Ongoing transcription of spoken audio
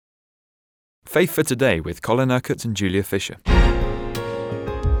Faith for Today with Colin Urquhart and Julia Fisher.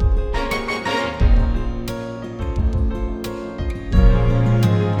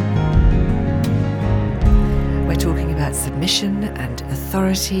 We're talking about submission and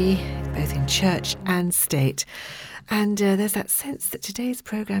authority, both in church and state. And there's that sense that today's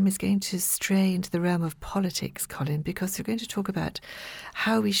programme is going to stray into the realm of politics, Colin, because we're going to talk about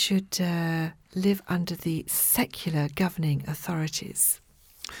how we should live under the secular governing authorities.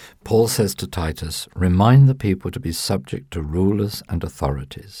 Paul says to Titus, "Remind the people to be subject to rulers and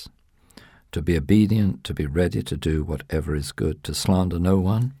authorities, to be obedient, to be ready to do whatever is good, to slander no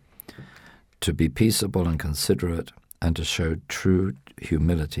one, to be peaceable and considerate, and to show true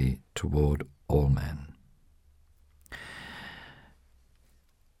humility toward all men."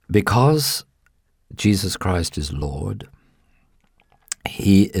 Because Jesus Christ is Lord,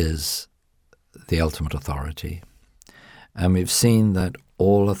 he is the ultimate authority. And we've seen that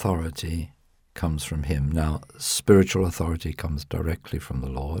all authority comes from him. Now, spiritual authority comes directly from the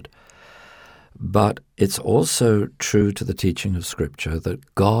Lord. But it's also true to the teaching of Scripture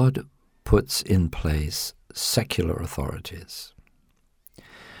that God puts in place secular authorities.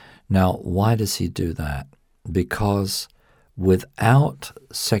 Now, why does he do that? Because without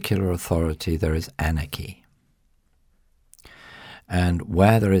secular authority, there is anarchy. And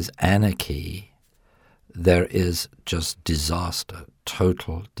where there is anarchy, there is just disaster,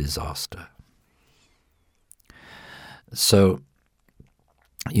 total disaster. So,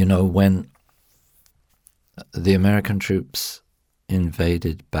 when the American troops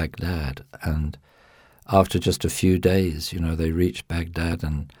invaded Baghdad, and after just a few days, they reached Baghdad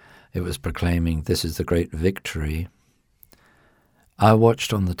and it was proclaiming, "This is the great victory." I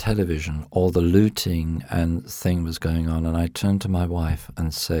watched on the television all the looting and thing was going on, and I turned to my wife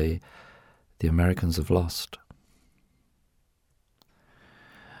and say, the Americans have lost.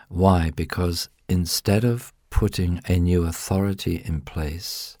 Why? Because instead of putting a new authority in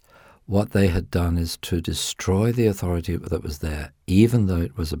place, what they had done is to destroy the authority that was there, even though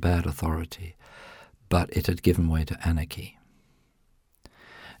it was a bad authority, but it had given way to anarchy.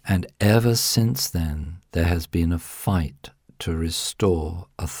 And ever since then, there has been a fight to restore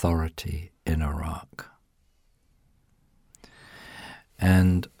authority in Iraq.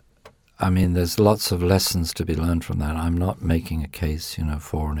 And there's lots of lessons to be learned from that. I'm not making a case,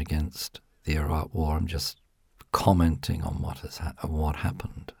 for and against the Iraq War. I'm just commenting on what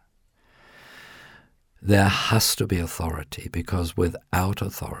happened. There has to be authority, because without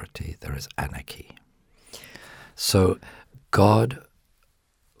authority, there is anarchy. So God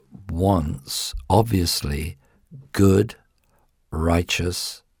wants, obviously, good,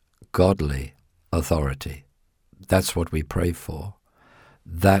 righteous, godly authority. That's what we pray for.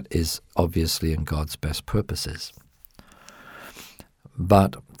 That is obviously in God's best purposes.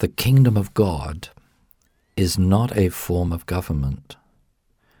 But the kingdom of God is not a form of government.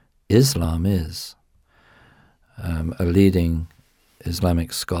 Islam is. A leading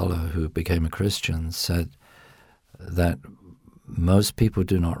Islamic scholar who became a Christian said that most people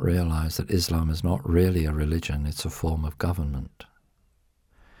do not realize that Islam is not really a religion, it's a form of government,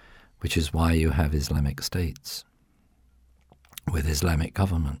 which is why you have Islamic states with Islamic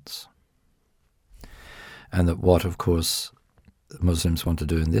governments. And that what, of course, Muslims want to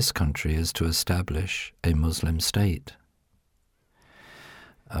do in this country is to establish a Muslim state.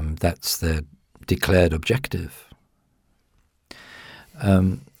 That's their declared objective.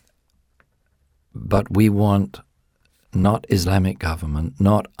 But we want not Islamic government,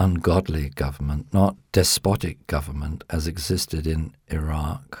 not ungodly government, not despotic government as existed in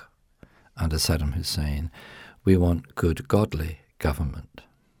Iraq under Saddam Hussein. We want good, godly government.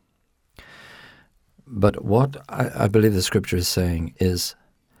 But what I believe the Scripture is saying is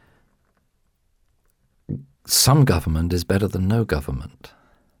some government is better than no government.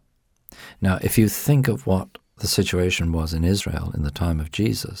 Now, if you think of what the situation was in Israel in the time of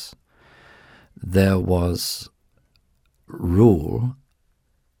Jesus, there was rule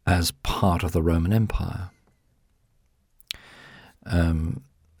as part of the Roman Empire.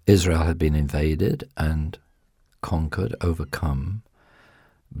 Israel had been invaded and conquered, overcome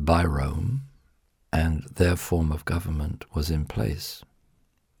by Rome, and their form of government was in place.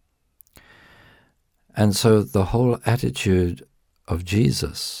 And so the whole attitude of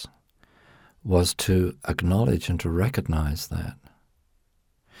Jesus was to acknowledge and to recognize that.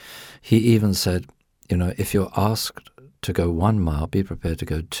 He even said, if you're asked to go 1 mile, be prepared to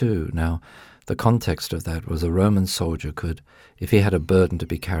go 2. Now, the context of that was a Roman soldier could, if he had a burden to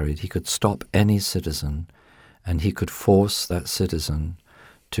be carried, he could stop any citizen and he could force that citizen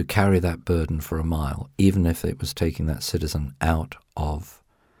to carry that burden for a mile, even if it was taking that citizen out of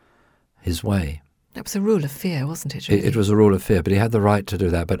his way. That was a rule of fear, wasn't it? Really? It was a rule of fear, but he had the right to do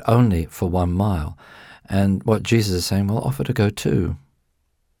that, but only for 1 mile. And what Jesus is saying, well, offer to go too.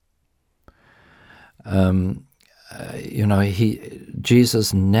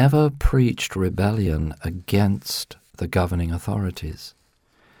 Jesus never preached rebellion against the governing authorities.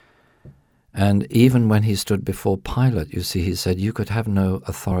 And even when he stood before Pilate, you see, he said, you could have no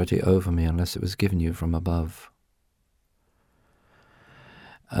authority over me unless it was given you from above.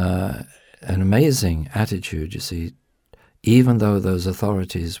 An amazing attitude, you see. Even though those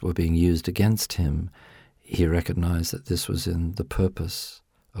authorities were being used against him, he recognized that this was in the purpose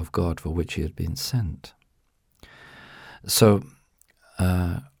of God for which he had been sent. So,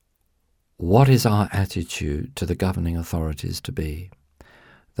 what is our attitude to the governing authorities to be?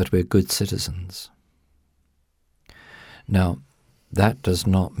 That we're good citizens. Now, that does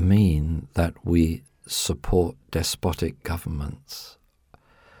not mean that we support despotic governments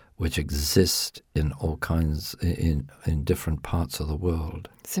which exist in all kinds, in different parts of the world.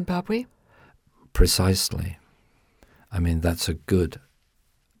 Zimbabwe? Precisely. I mean, that's a good,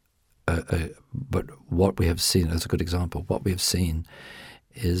 but what we have seen, as a good example, what we have seen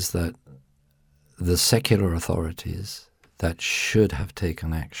is that the secular authorities that should have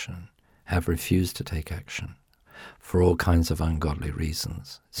taken action have refused to take action for all kinds of ungodly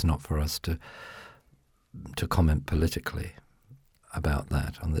reasons. It's not for us to comment politically about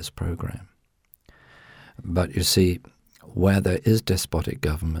that on this program. But you see, where there is despotic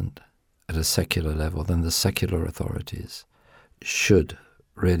government at a secular level, then the secular authorities should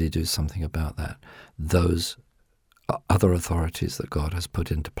really do something about that. Those other authorities that God has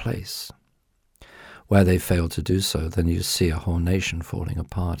put into place. Where they fail to do so, then you see a whole nation falling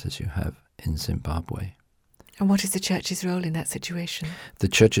apart, as you have in Zimbabwe. And what is the church's role in that situation? The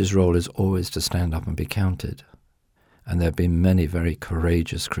church's role is always to stand up and be counted. And there have been many very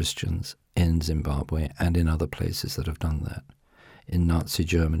courageous Christians in Zimbabwe and in other places that have done that. In Nazi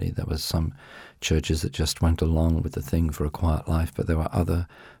Germany, there were some churches that just went along with the thing for a quiet life, but there were other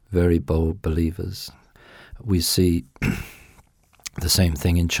very bold believers. We see the same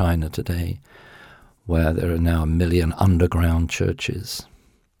thing in China today, where there are now 1 million underground churches,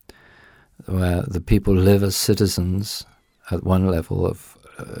 where the people live as citizens at one level of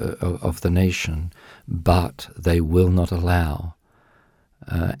the nation, but they will not allow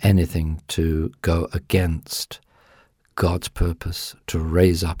anything to go against God's purpose to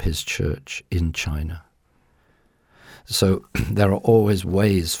raise up his church in China. So there are always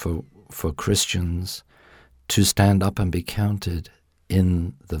ways for Christians to stand up and be counted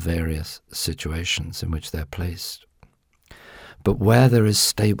in the various situations in which they're placed. But where there is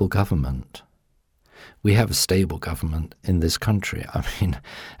stable government, we have a stable government in this country. I mean,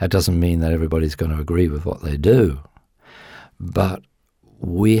 that doesn't mean that everybody's going to agree with what they do, but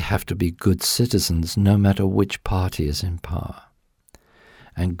we have to be good citizens no matter which party is in power.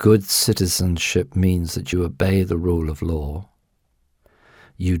 And good citizenship means that you obey the rule of law.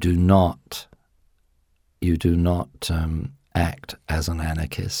 You do not act as an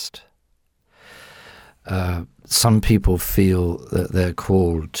anarchist. Some people feel that they're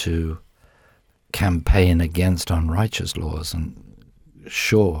called to campaign against unrighteous laws, and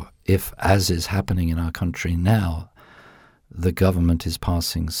sure, if, as is happening in our country now, the government is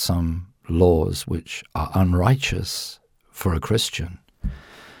passing some laws which are unrighteous for a Christian,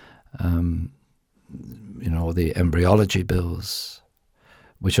 the embryology bills,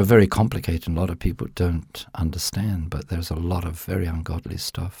 which are very complicated and a lot of people don't understand, but there's a lot of very ungodly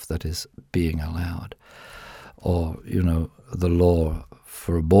stuff that is being allowed. Or, the law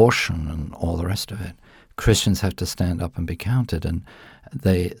for abortion and all the rest of it. Christians have to stand up and be counted, and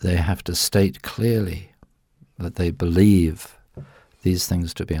they have to state clearly that they believe these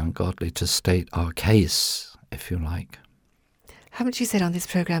things to be ungodly, to state our case, if you like. Haven't you said on this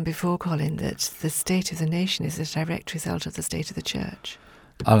programme before, Colin, that the state of the nation is a direct result of the state of the church?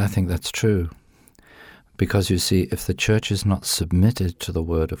 Well, I think that's true. Because you see, if the church is not submitted to the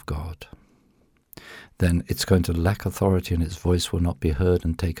word of God, then it's going to lack authority and its voice will not be heard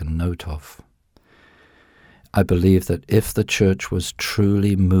and taken note of. I believe that if the church was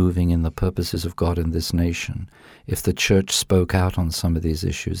truly moving in the purposes of God in this nation, if the church spoke out on some of these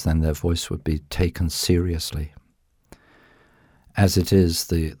issues, then their voice would be taken seriously. As it is,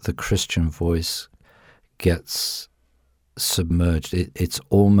 the Christian voice gets submerged. It's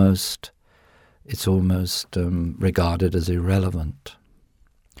almost regarded as irrelevant.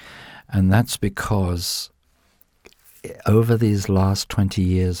 And that's because over these last 20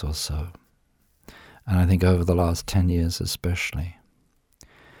 years or so, and I think over the last 10 years especially,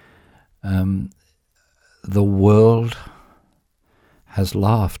 the world has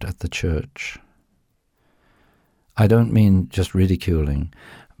laughed at the church. I don't mean just ridiculing,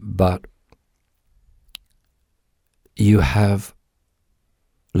 but you have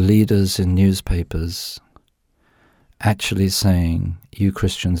leaders in newspapers actually saying, you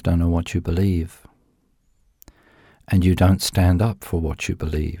Christians don't know what you believe, and you don't stand up for what you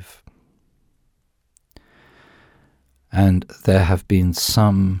believe. And there have been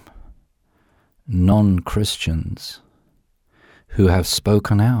some non-Christians who have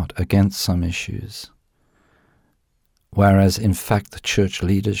spoken out against some issues, whereas in fact the church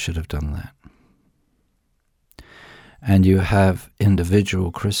leaders should have done that. And you have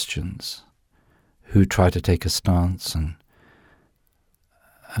individual Christians who try to take a stance and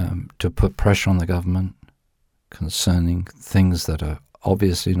to put pressure on the government concerning things that are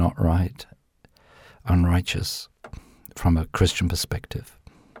obviously not right, unrighteous from a Christian perspective.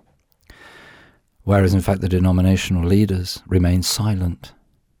 Whereas in fact the denominational leaders remain silent,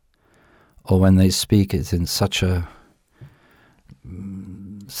 or when they speak it's in such a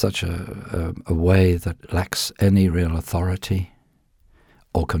way that lacks any real authority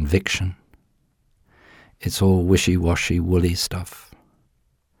or conviction. It's all wishy-washy, woolly stuff.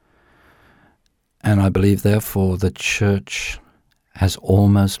 And I believe, therefore, the church has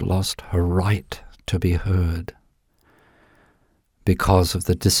almost lost her right to be heard because of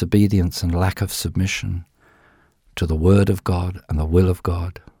the disobedience and lack of submission to the Word of God and the will of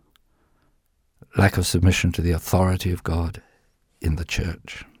God, lack of submission to the authority of God in the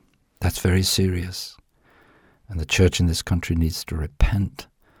church. That's very serious. And the church in this country needs to repent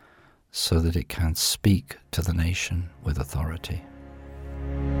so that it can speak to the nation with authority.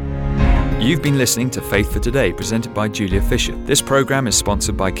 You've been listening to Faith for Today, presented by Julia Fisher. This program is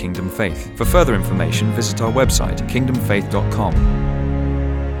sponsored by Kingdom Faith. For further information, visit our website, kingdomfaith.com.